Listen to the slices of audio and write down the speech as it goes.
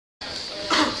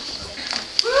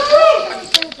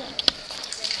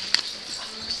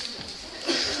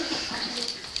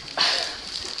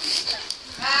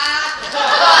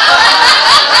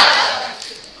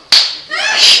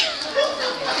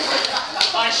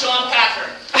Shaun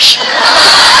Packer.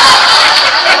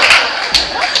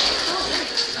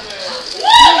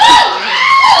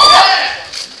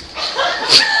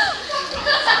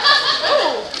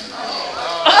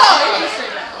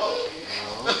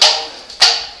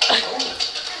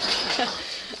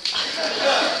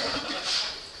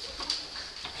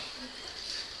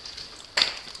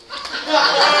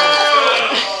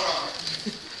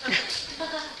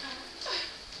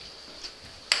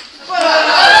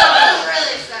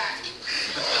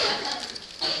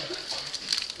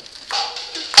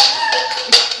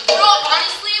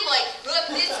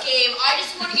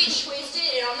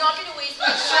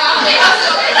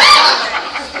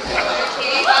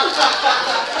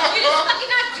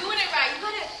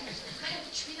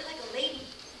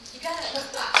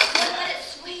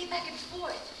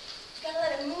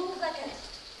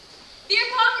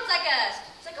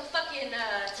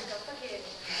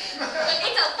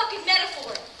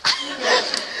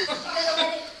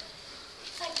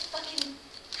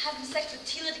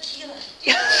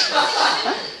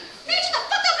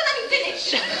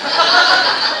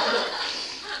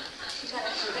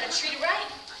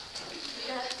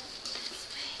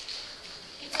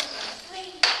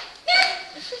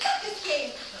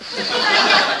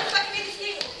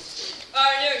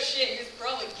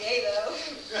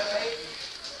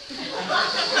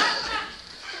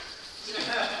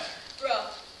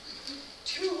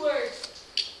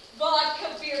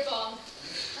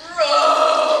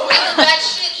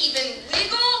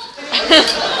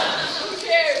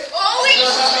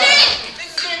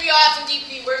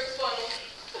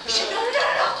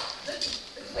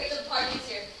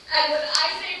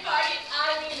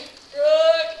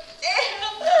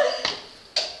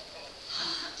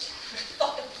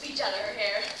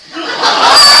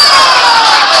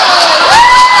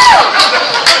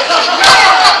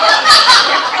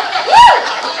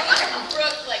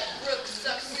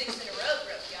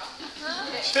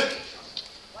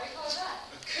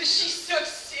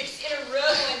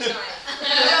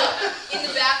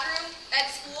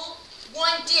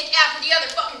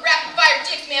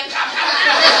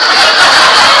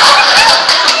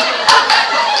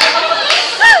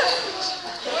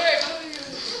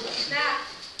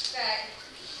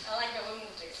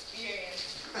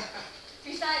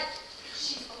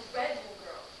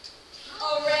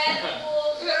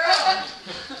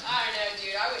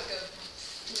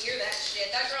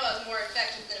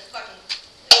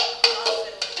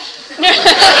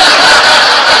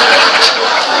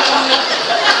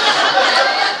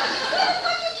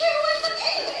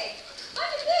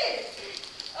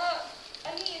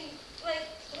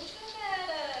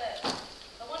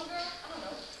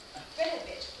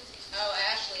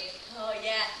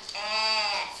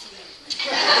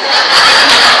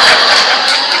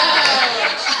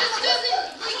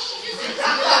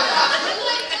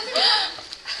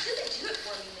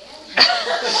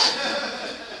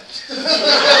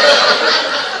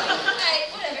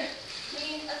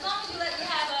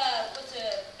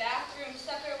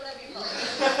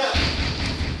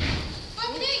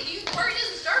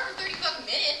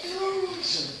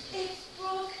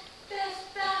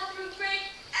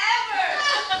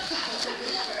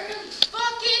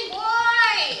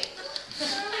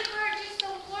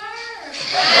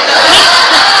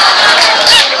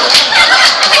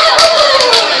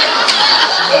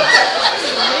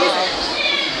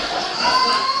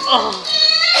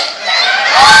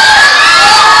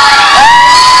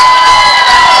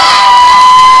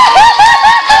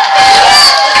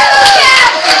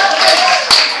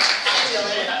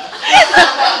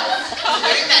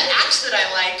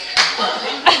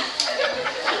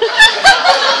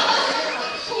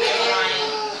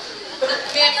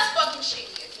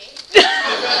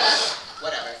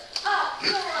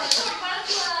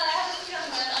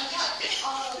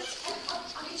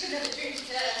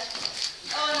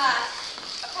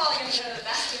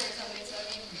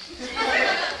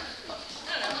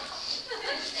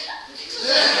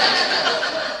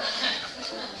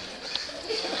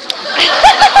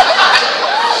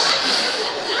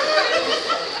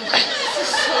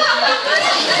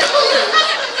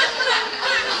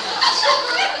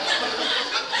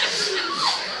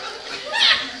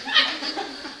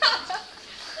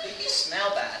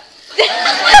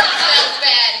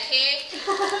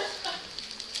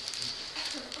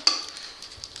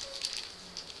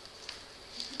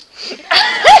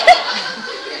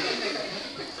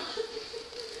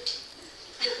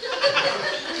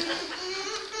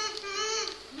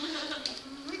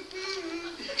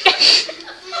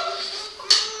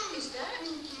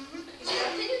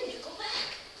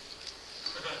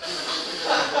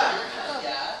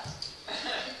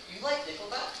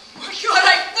 God,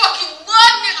 I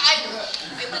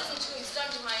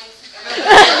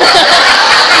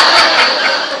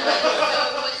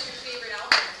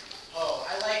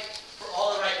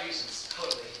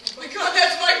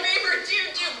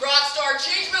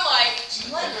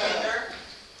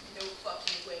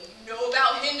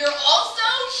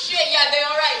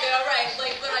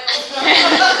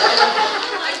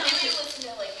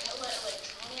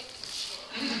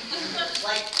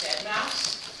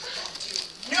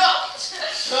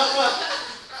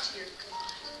Dear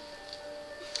God.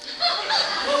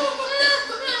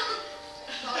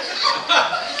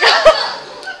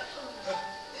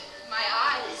 My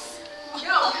eyes.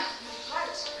 No, my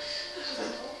heart.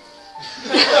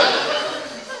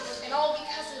 And all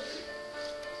because of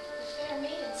the fair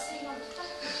maiden sitting on the throne.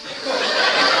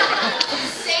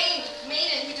 The same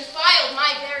maiden who defiled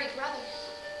my very brother.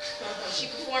 She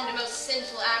performed a most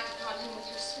sinful act upon him with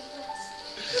her sweet lips.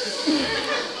 In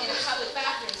a public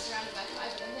bathroom surrounded by 5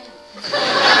 other men. But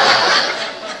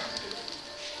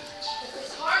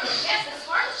this harlot, yes, this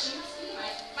harlot, she must be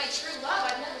my true love.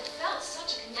 I've never felt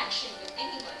such a connection with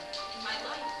anyone in my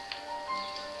life.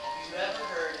 Have you ever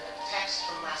heard a text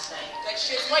from last night? That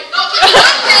shit's my fucking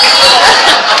birthday!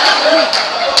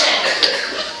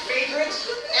 Favorite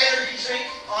energy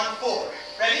drink on 4.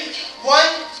 Ready?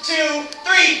 1, 2,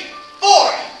 3,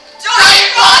 4!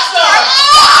 Giant Monster!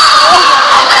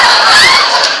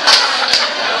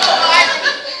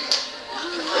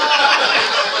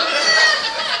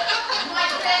 My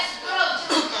best bro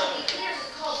just told me Peter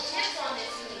called dibs on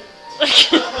this meal.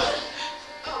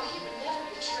 Oh, he would never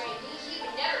betray me. He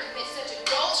would never commit such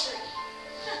adultery.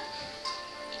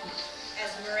 As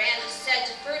Miranda said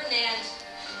to Ferdinand,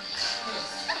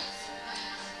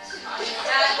 not in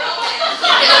bad romance.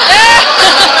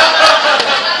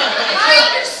 I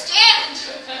understand.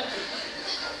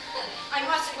 I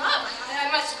must love. I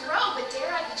must grow, but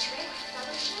dare I betray my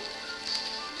fellowship?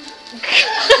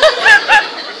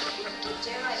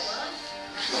 Dare I love?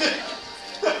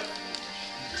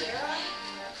 Dare I?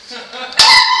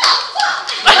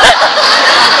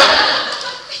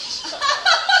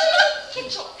 Get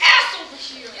your ass over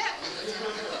here! Yeah.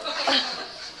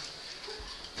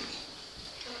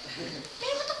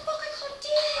 Man, what the fuck? I called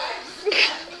dibs!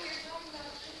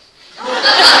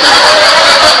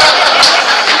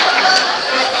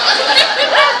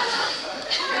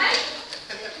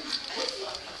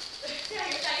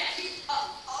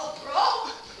 Bro?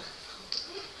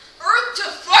 Earth to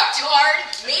fucktard.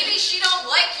 Maybe she don't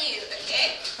like you, okay?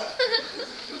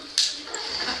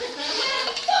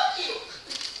 Fuck you!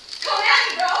 Come at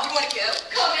me, bro! You wanna go?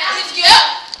 Come at me! Let's go!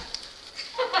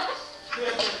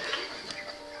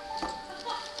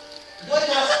 What a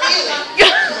feeling!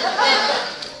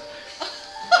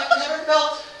 I've never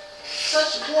felt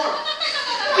such warmth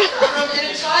from an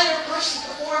entire person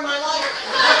before in my life.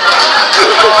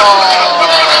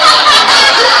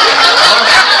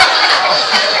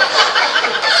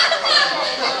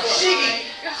 Shiggy,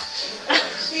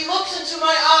 he looks into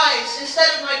my eyes instead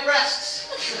of my breasts.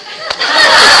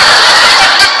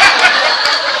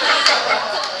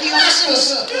 He listens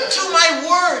to my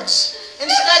words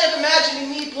instead of imagining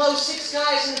me blow 6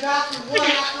 guys in the bathroom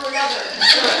one after another.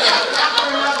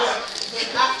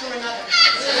 After another.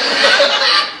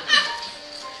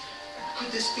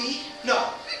 Could this be?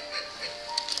 No.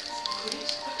 Could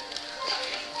it?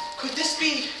 Could this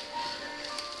be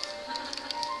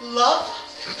love?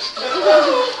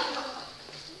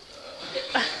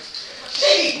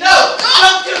 Shiggy, no!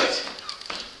 Don't do it!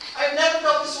 I've never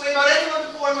felt this way about anyone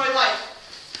before in my life.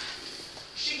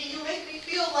 Shiggy, you make me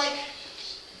feel like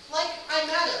I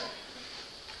matter.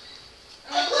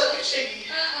 Look at Shiggy.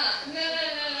 No.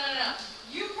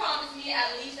 You promised me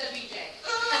at least a BJ.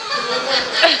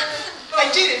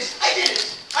 I did it.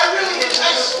 I really did.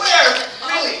 I swear.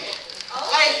 Really.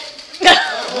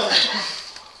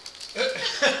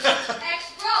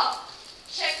 Ex-bro,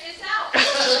 check this out.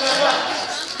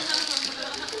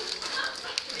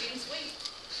 Pretty and sweet.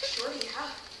 Shorty,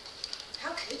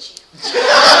 how could you?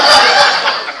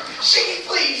 Shiggy,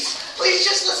 please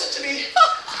just listen to me.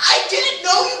 I didn't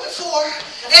know you before,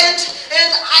 and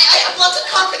I have lots of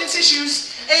confidence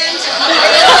issues, and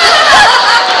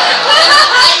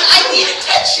I need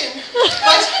attention,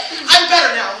 but I'm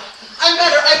better now. I'm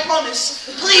better, I promise.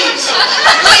 Please.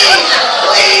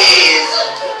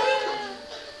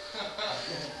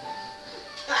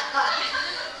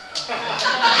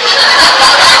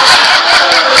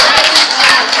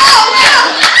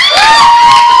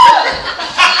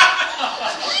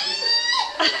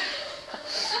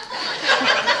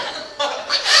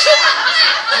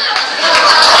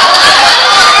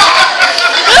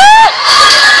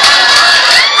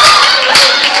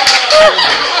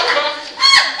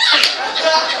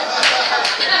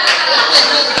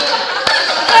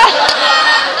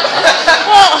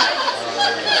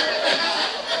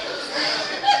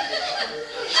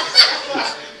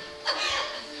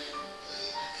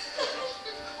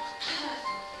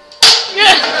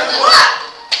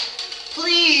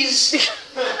 Please.